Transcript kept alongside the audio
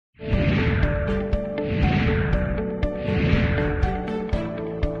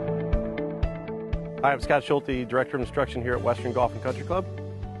Hi, I'm Scott Schulte, Director of Instruction here at Western Golf and Country Club.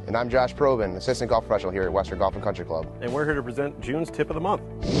 And I'm Josh Probin, Assistant Golf Professional here at Western Golf and Country Club. And we're here to present June's Tip of the Month.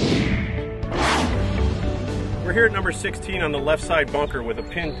 We're here at number 16 on the left side bunker with a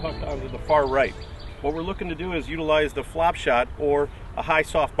pin tucked onto the far right. What we're looking to do is utilize the flop shot or a high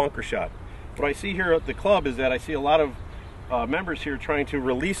soft bunker shot. What I see here at the club is that I see a lot of members here trying to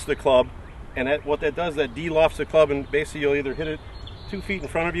release the club, and what that does, that de-lofts the club, and basically you'll either hit it 2 feet in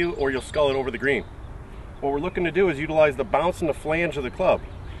front of you or you'll scull it over the green. What we're looking to do is utilize the bounce and the flange of the club.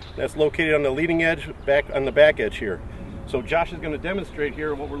 That's located on the leading edge, on the back edge here. So Josh is going to demonstrate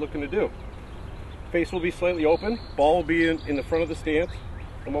here what we're looking to do. Face will be slightly open, ball will be in the front of the stance,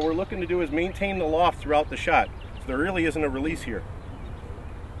 and what we're looking to do is maintain the loft throughout the shot. So there really isn't a release here.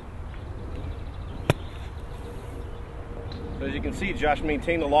 So as you can see, Josh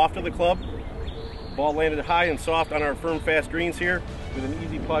maintained the loft of the club. Ball landed high and soft on our firm, fast greens here with an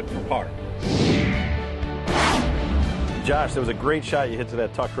easy putt for par. Josh, that was a great shot you hit to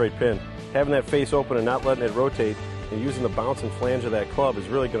that tucked right pin. Having that face open and not letting it rotate and using the bounce and flange of that club is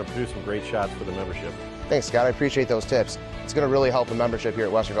really going to produce some great shots for the membership. Thanks, Scott. I appreciate those tips. It's going to really help the membership here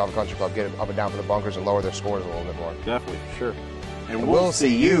at Western Golf and Country Club get up and down for the bunkers and lower their scores a little bit more. Definitely, sure. And we'll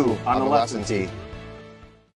see you on the lesson tee.